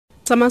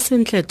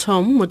Tsamasentle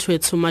Tom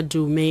Motsweding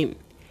Fm.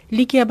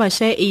 Liki ya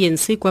basha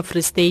ANC kwa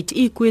Free State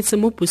ikuetse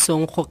mo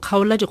pusong go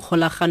kgaola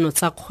dikgolagano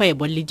tsa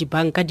kgwebo le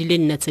dibanka di le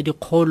 4 tse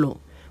dikgolo.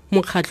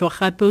 Mokgatlho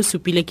gape o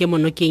supile ke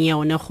monokeng ya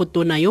one go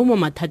tona yo mo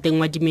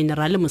mathateng wa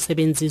diminerale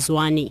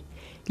Motsweding.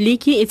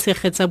 Liki e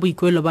tshegetsa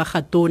boikuelo ba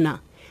gatona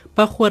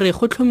ba gore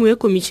go tlhomiwe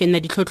komišene ya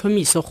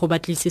ditlhotlhomiso go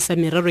batlisisa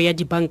merero ya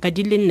dibanka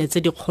di le 4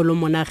 tse dikgolo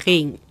mo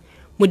nageng.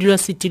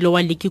 Modulasetilo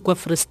wa Liki kwa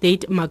Free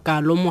State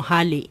Makalo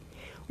Mohale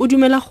o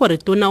dumela gore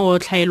tona o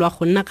tlhaelwa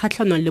go nna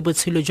kgatlhanong le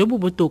botshelo jo bo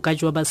botoka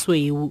jwa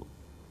basweu.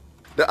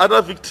 The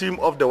other victim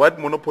of the white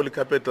monopoly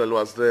capital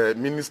was the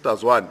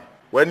minister's one,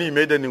 when he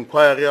made an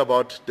inquiry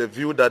about the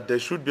view that there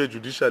should be a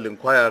judicial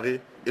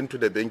inquiry into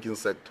the banking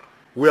sector.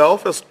 We are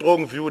of a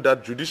strong view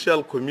that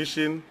judicial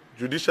commission,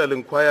 judicial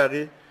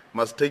inquiry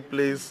must take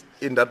place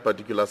in that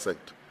particular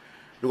sector,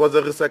 because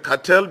there is a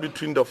cartel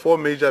between the 4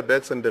 major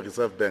banks and the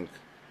Reserve Bank.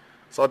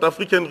 South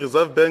African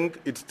Reserve Bank,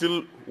 it's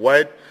still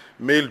white,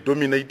 male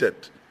dominated,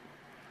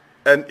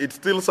 and it's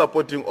still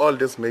supporting all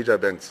these major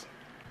banks,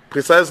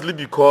 precisely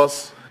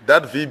because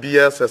that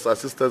VBS has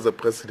assisted the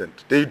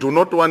president. They do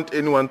not want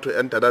anyone to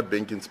enter that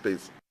banking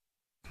space.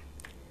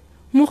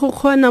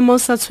 Mogokgwana mo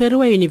Motsweding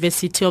wa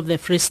University of the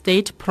Free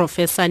State,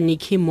 Professor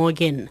Liki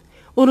Morgan,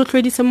 o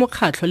rotloeditse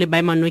mokgatlho le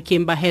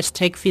baimanokeng ba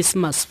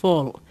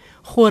 #FeesMustFall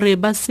gore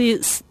ba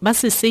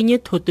se senye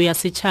thoto ya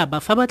setšhaba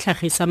fa ba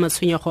tlhagisa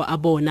matshwenyego a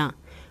bona.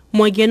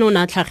 Morgan o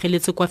na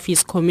tlhageletse kwa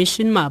Fees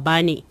Commission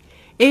maabane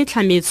e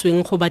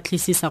tlhametsweng go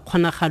batlisisa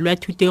kgonagalo ya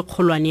thuto e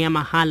kgolwane ya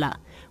mahala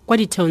kwa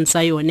ditheong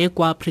tsa yone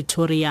kwa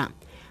Pretoria.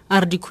 A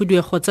re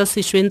dikhuduego tsa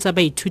sešweng tsa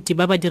baithuti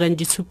ba ba dirang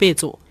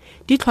ditshupetso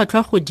di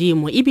tlhwatlhwa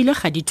godimo ebile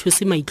ga di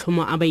thuse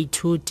maitlhomo a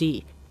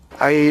baithuti.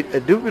 I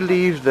do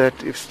believe that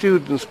if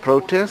students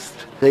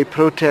protest, they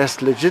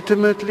protest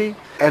legitimately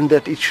and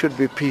that it should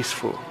be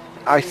peaceful.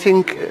 I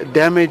think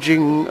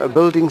damaging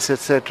buildings,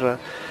 etc.,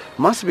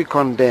 must be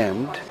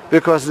condemned,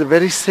 because the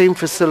very same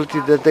facility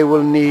that they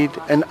will need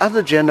and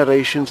other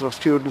generations of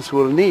students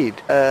will need,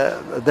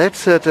 that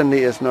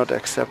certainly is not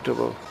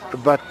acceptable.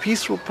 But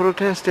peaceful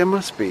protest there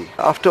must be.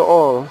 After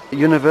all,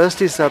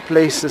 universities are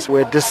places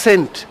where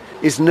dissent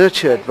is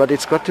nurtured, but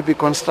it's got to be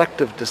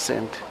constructive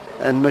dissent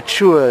and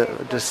mature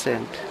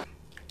dissent.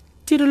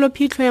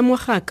 Tirelophitlho ya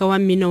mogaka wa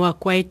mmino wa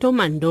kwaito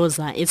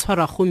Mandoza e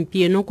tshwara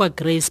gompieno kwa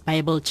Grace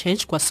Bible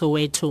Church kwa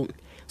Soweto.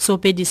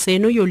 Sopedi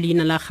seno yo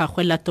leina la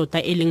gagwe la tota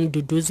e leng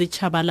Duduzi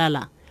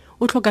Chabalala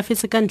o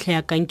tlhokafetse ka ntlha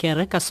ya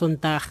kankere ka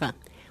Sontaga.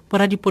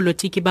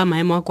 Boradipolotiki ba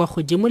maemo a kwa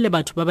godimo le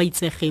batho ba ba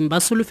itsegeng ba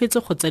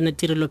solofetse go tsena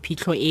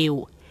tirelophitlho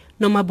eo.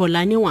 Noma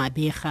Bolane wa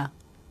bega.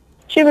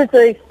 Tributes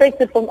are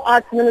expected from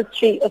arts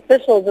ministry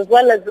officials as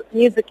well as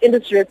music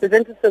industry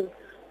representatives.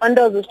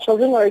 Mandoza's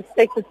children are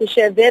expected to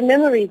share their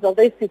memories of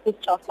their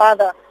superstar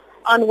father.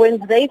 On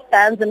Wednesday,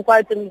 fans and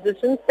choir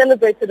musicians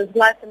celebrated his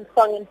life in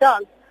song and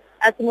dance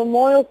at the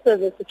memorial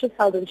service, which was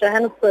held in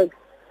Johannesburg.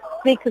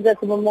 Speakers at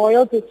the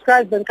memorial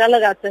described the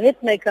kgolagano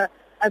hitmaker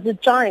as a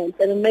giant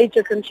and a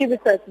major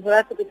contributor to South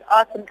Africa's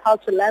arts and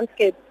cultural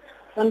landscape.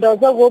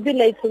 Mandoza will be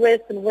laid to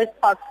rest in West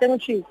Park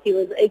Cemetery,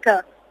 Heroes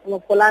Acre.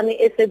 Mopolane,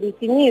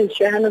 SABC News,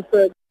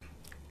 Johannesburg.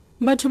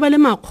 Batho ba le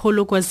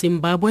makgolo kwa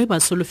Zimbabwe ba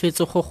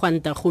solofetse go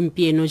gwanta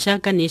gompieno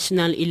jaaka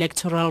National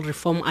Electoral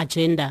Reform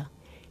Agenda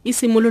e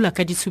simolola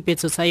ka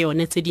ditshupetso tsa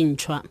yone tse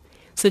dintšhwa.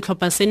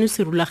 Setlhopha seno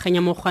se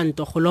rulaganya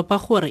mogwanto go lopa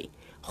gore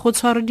go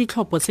tshwarwe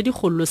ditlhopho tse di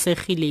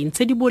gololosegileng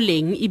tse di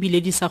boleng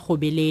ebile di sa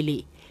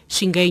gobelele.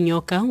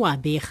 Shingainyoka wa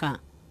bega.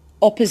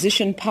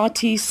 Opposition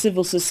parties,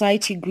 civil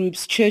society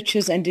groups,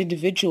 churches and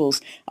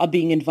individuals are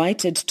being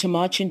invited to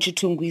march in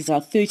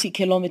Chitungwiza, 30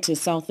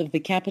 kilometers south of the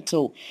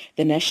capital.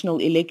 The National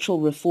Electoral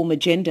Reform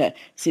Agenda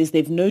says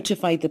they've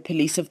notified the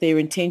police of their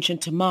intention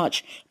to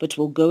march, but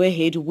will go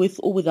ahead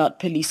with or without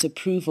police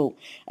approval.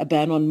 A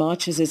ban on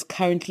marches is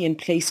currently in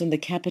place in the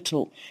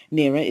capital.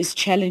 NERA is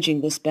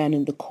challenging this ban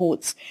in the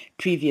courts.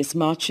 Previous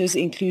marches,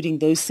 including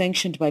those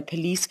sanctioned by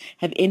police,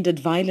 have ended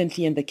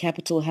violently in the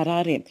capital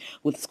Harare,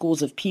 with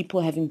scores of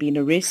people having been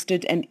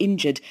arrested and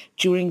injured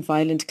during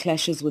violent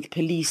clashes with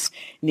police.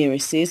 NERA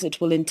says it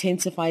will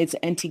intensify its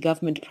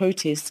anti-government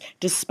protests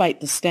despite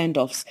the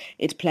standoffs.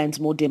 It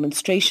plans more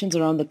demonstrations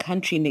around the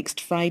country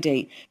next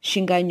Friday.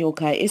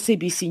 Shingainyoka,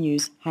 SABC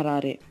News,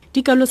 Harare.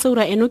 Dikalo sa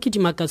ura eno ke di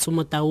makatso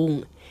mo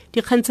taung.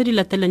 Dikgang tse di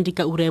latelang di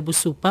ka ura ya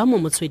bosupa mo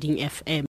Motsweding FM.